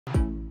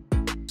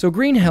So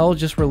Green Hell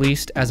just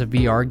released as a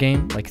VR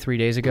game like 3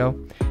 days ago,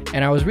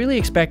 and I was really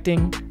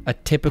expecting a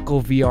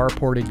typical VR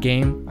ported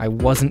game. I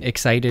wasn't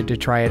excited to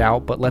try it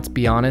out, but let's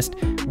be honest,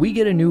 we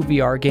get a new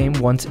VR game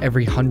once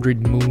every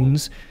 100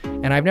 moons,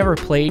 and I've never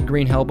played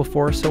Green Hell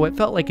before, so it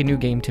felt like a new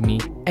game to me,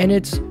 and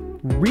it's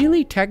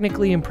really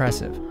technically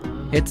impressive.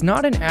 It's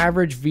not an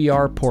average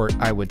VR port,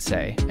 I would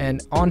say,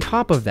 and on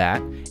top of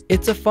that,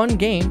 it's a fun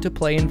game to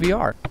play in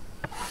VR.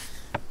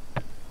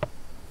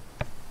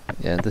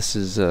 Yeah, this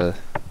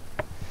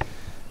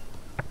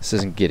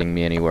isn't getting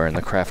me anywhere in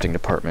the crafting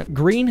department.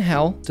 Green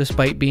Hell,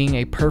 despite being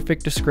a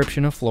perfect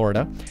description of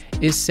Florida,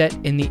 is set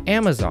in the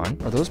Amazon.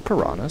 Are those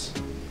piranhas?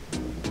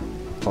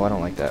 Oh, I don't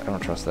like that. I don't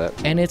trust that.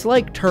 And it's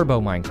like Turbo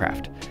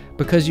Minecraft,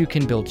 because you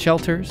can build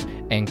shelters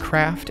and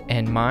craft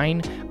and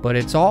mine, but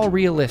it's all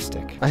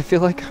realistic. I feel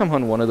like I'm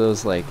on one of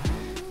those like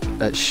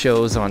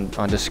shows on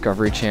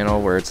Discovery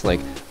Channel where it's like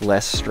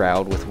Les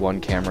Stroud with one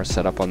camera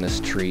set up on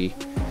this tree.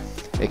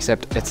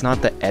 Except it's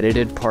not the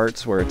edited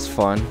parts where it's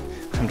fun.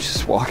 I'm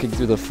just walking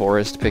through the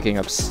forest picking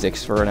up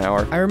sticks for an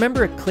hour. I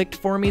remember it clicked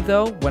for me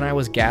though when I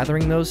was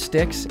gathering those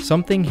sticks.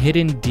 Something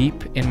hidden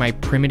deep in my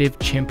primitive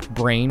chimp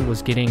brain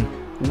was getting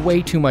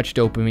way too much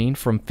dopamine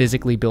from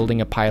physically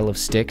building a pile of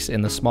sticks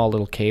in the small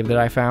little cave that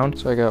I found.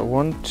 So I got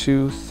 1,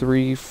 2,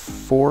 3,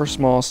 4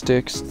 small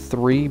sticks,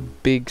 3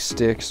 big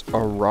sticks, a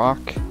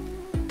rock,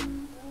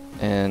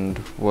 and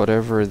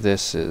whatever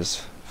this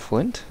is.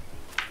 Flint?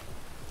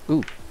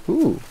 Ooh.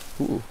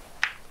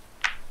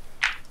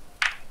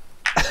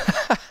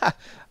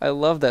 I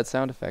love that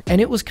sound effect.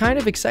 And it was kind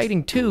of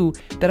exciting too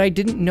that I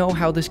didn't know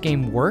how this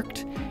game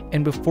worked,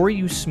 and before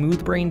you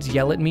smooth brains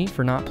yell at me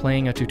for not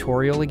playing a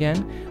tutorial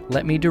again,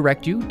 let me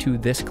direct you to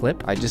this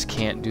clip. I just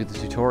can't do the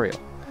tutorial.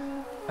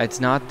 It's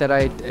not that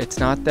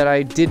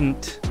I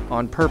didn't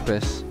on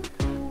purpose.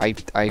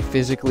 I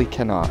physically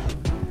cannot.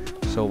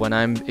 So when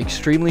I'm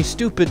extremely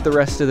stupid the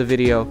rest of the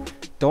video,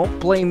 don't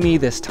blame me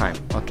this time,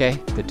 okay?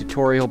 The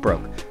tutorial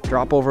broke.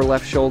 Drop over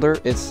left shoulder,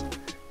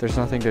 there's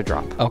nothing to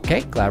drop.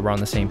 Okay, glad we're on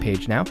the same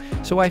page now.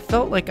 So I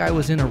felt like I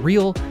was in a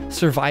real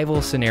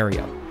survival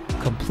scenario.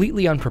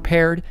 Completely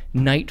unprepared,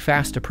 night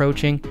fast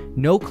approaching,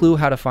 no clue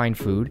how to find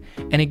food.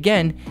 And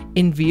again,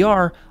 in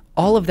VR,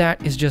 all of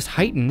that is just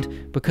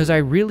heightened because I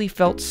really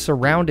felt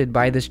surrounded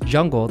by this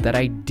jungle that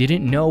I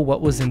didn't know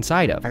what was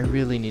inside of. I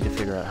really need to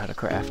figure out how to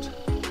craft.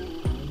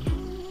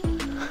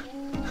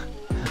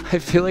 I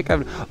feel like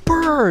I'm...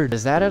 Bird!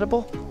 Is that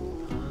edible?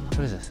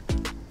 What is this?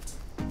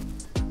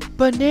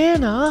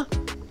 Banana?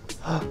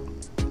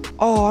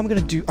 Oh, I'm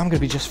gonna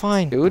be just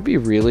fine. It would be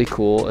really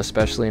cool,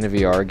 especially in a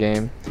VR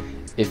game,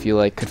 if you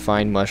like could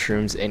find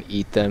mushrooms and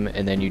eat them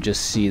and then you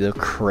just see the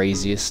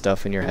craziest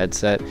stuff in your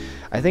headset.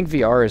 I think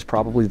VR is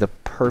probably the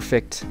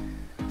perfect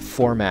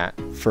format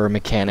for a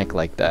mechanic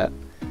like that.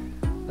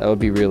 That would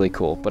be really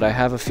cool. But I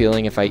have a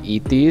feeling if I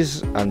eat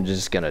these, I'm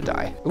just gonna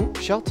die. Ooh,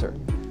 shelter.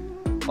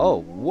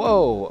 Oh,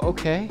 whoa,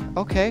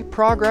 okay,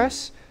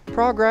 progress.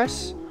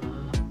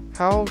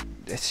 How,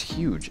 it's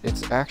huge,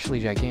 it's actually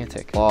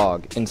gigantic.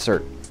 Log,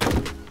 insert,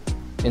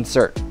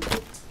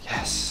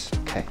 yes,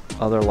 okay,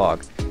 other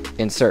log,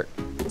 insert.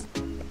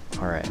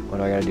 All right, what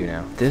do I gotta do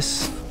now?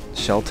 This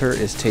shelter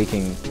is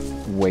taking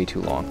way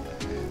too long.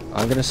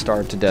 I'm gonna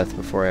starve to death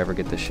before I ever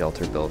get this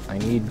shelter built. I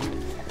need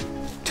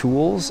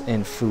tools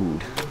and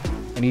food.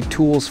 I need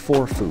tools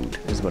for food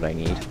is what I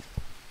need.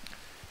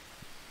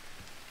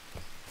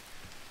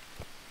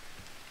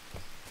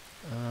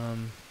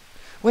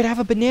 Wait, I have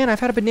a banana. I've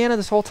had a banana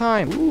this whole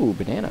time. Ooh,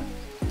 banana.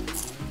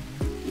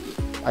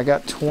 I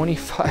got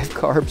 25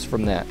 carbs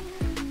from that.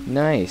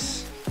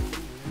 Nice.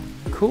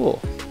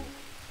 Cool.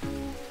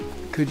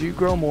 Could you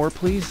grow more,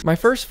 please? My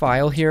first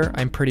file here,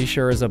 I'm pretty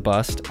sure is a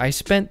bust. I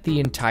spent the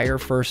entire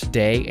first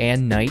day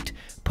and night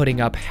putting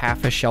up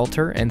half a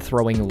shelter and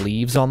throwing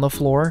leaves on the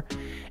floor.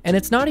 And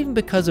it's not even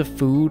because of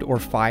food or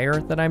fire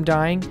that I'm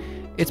dying.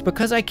 It's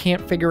because I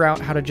can't figure out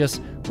how to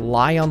just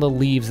lie on the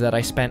leaves that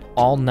I spent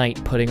all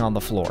night putting on the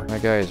floor. My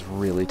guy is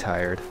really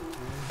tired.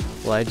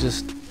 Will I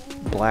just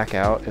black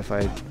out if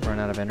I run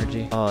out of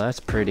energy? Oh, that's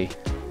pretty.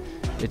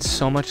 It's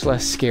so much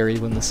less scary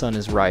when the sun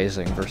is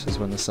rising versus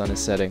when the sun is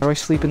setting. How do I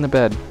sleep in the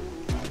bed?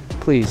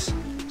 Please,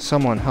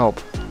 someone help.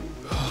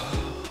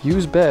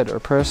 Use bed or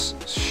press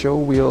show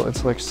wheel and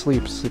select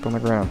sleep. Sleep on the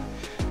ground.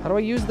 How do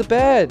I use the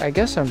bed? I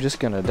guess I'm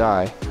just gonna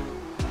die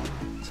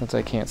since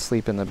I can't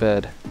sleep in the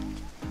bed.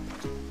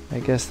 I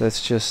guess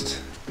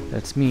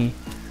that's me.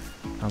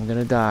 I'm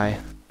gonna die.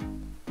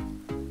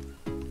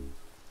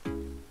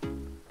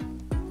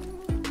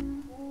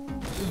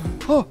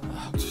 Oh!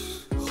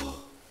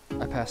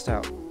 I passed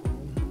out.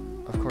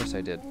 Of course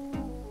I did.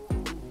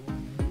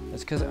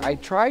 That's because I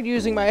tried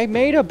using I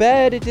made a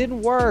bed, it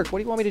didn't work. What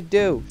do you want me to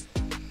do?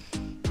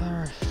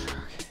 Alright, okay.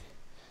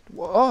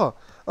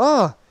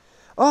 Oh,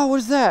 what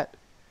is that?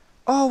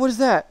 Oh, what is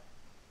that?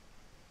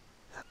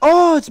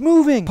 Oh, it's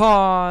moving!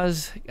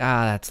 Pause.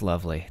 Ah, that's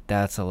lovely.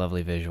 That's a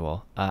lovely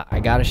visual.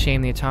 I gotta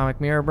shame the Atomic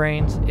Mirror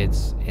Brains.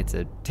 It's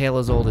a tale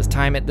as old as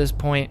time at this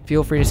point.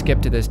 Feel free to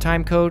skip to this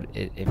time code.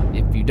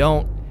 If you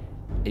don't,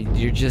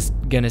 you're just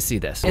gonna see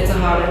this. It's a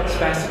Hobbit,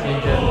 Spastic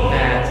Ninja,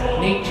 Mads,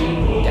 Nate G,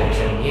 Dax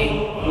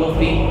 78,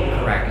 Wolfie,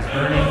 Caracas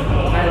Burning,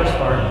 Tyler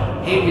Spartan,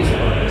 Habeas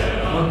Corpus,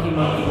 Monkey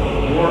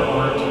Monkey, War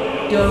Art,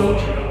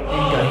 Doge,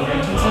 and Gunny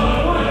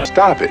 1971.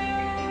 Stop it.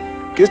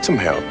 Get some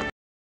help.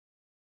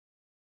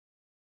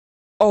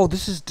 Oh,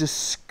 this is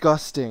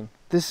disgusting.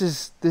 This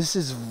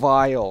is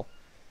vile.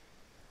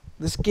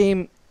 This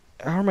game,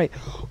 how am I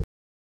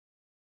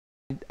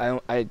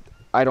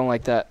don't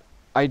like that.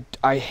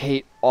 I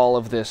hate all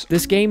of this.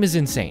 This game is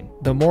insane.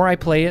 The more I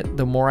play it,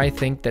 the more I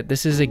think that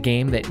this is a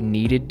game that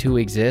needed to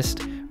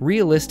exist.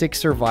 Realistic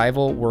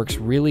survival works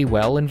really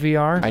well in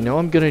VR. I know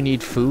I'm gonna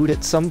need food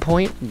at some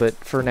point, but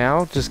for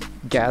now, just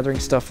gathering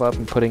stuff up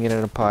and putting it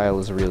in a pile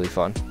is really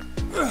fun.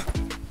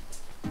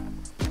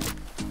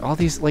 All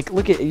these, like,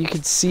 look at, you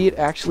can see it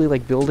actually,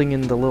 like, building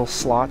in the little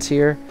slots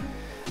here.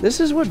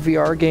 This is what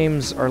VR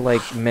games are,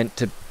 like, meant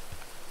to...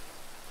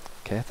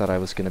 Okay, I thought I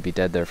was gonna be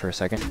dead there for a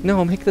second.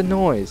 No, make the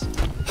noise!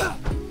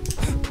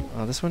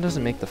 Oh, this one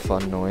doesn't make the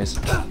fun noise.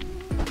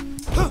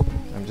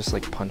 I'm just,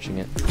 like, punching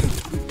it.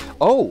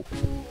 Oh!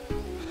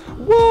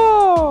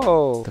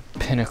 Whoa! The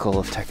pinnacle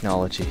of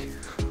technology.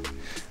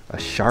 A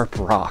sharp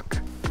rock.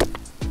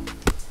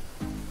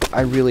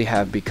 I really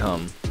have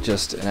become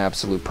just an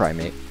absolute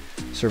primate.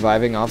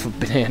 Surviving off of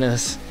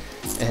bananas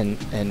and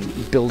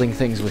building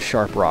things with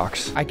sharp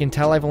rocks. I can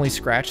tell I've only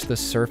scratched the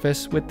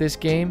surface with this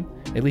game.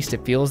 At least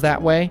it feels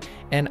that way.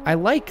 And I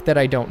like that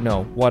I don't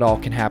know what all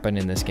can happen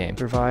in this game.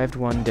 Survived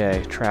one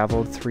day,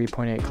 traveled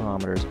 3.8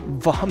 kilometers,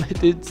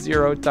 vomited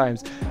 0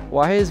 times.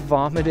 Why is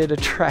vomited a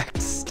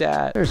tracked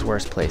stat? There's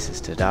worse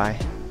places to die.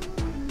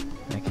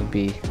 I can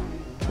be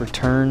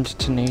returned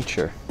to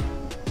nature.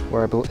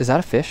 Where is that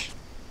a fish?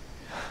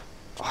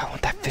 Oh, I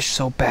want that fish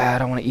so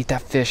bad. I want to eat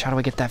that fish. How do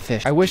I get that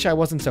fish? I wish I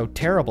wasn't so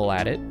terrible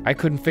at it. I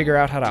couldn't figure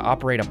out how to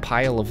operate a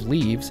pile of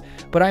leaves,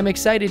 but I'm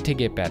excited to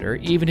get better,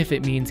 even if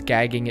it means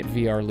gagging at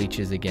VR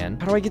leeches again.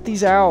 How do I get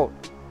these out?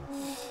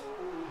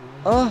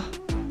 Ugh.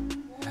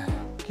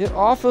 Get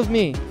off of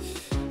me.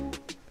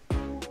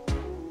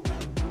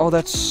 Oh,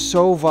 that's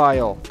so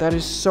vile. That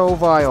is so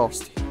vile.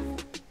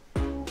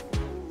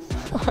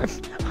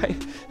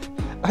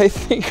 I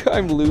think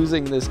I'm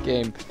losing this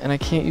game. And I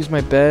can't use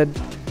my bed.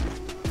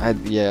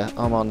 Yeah,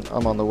 I'm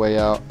on the way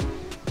out.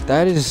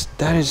 That is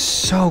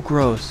so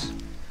gross.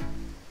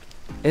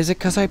 Is it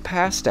because I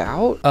passed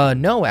out?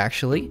 No,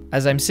 actually.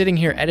 As I'm sitting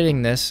here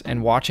editing this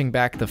and watching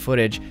back the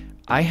footage,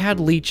 I had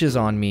leeches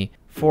on me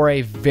for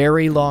a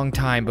very long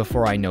time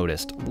before I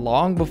noticed.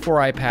 Long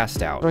before I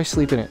passed out. How do I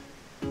sleep in it?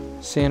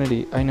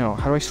 Sanity, I know.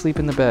 How do I sleep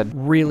in the bed?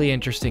 Really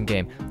interesting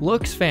game.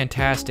 Looks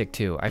fantastic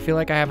too. I feel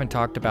like I haven't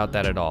talked about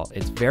that at all.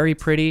 It's very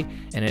pretty,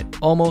 and it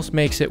almost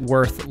makes it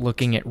worth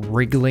looking at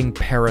wriggling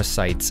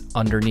parasites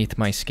underneath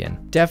my skin.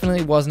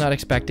 Definitely was not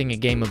expecting a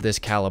game of this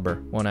caliber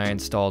when I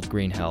installed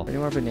Green Hell. Any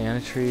more banana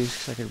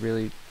trees? I could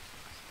really...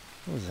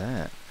 What was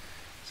that?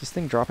 Is this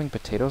thing dropping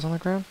potatoes on the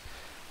ground?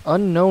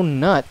 Unknown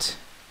nut?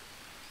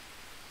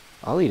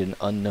 I'll eat an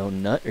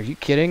unknown nut. Are you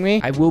kidding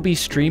me? I will be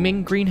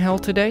streaming Green Hell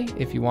today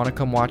if you want to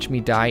come watch me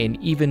die in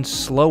even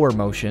slower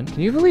motion.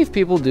 Can you believe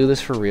people do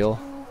this for real?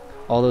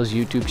 All those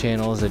YouTube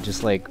channels that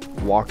just like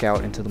walk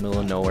out into the middle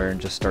of nowhere and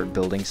just start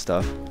building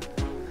stuff.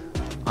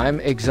 I'm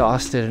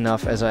exhausted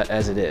enough as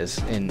it is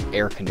in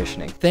air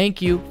conditioning.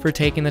 Thank you for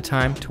taking the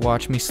time to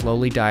watch me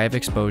slowly die of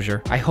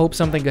exposure. I hope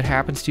something good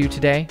happens to you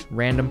today,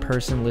 random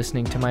person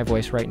listening to my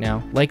voice right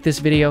now. Like this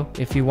video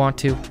if you want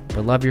to,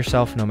 but love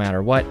yourself no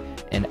matter what.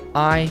 And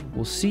I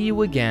will see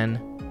you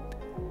again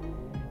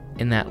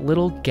in that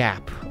little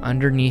gap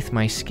underneath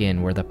my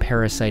skin where the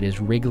parasite is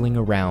wriggling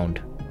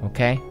around,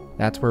 okay?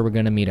 That's where we're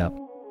gonna meet up.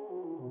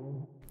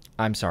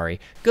 I'm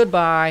sorry.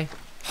 Goodbye.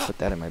 Put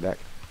that in my back.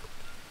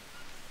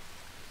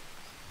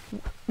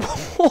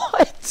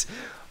 What?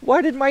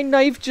 Why did my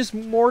knife just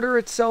mortar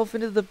itself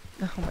into the...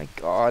 Oh my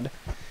god.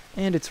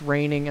 And it's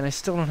raining and I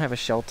still don't have a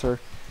shelter.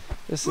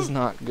 This is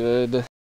not good.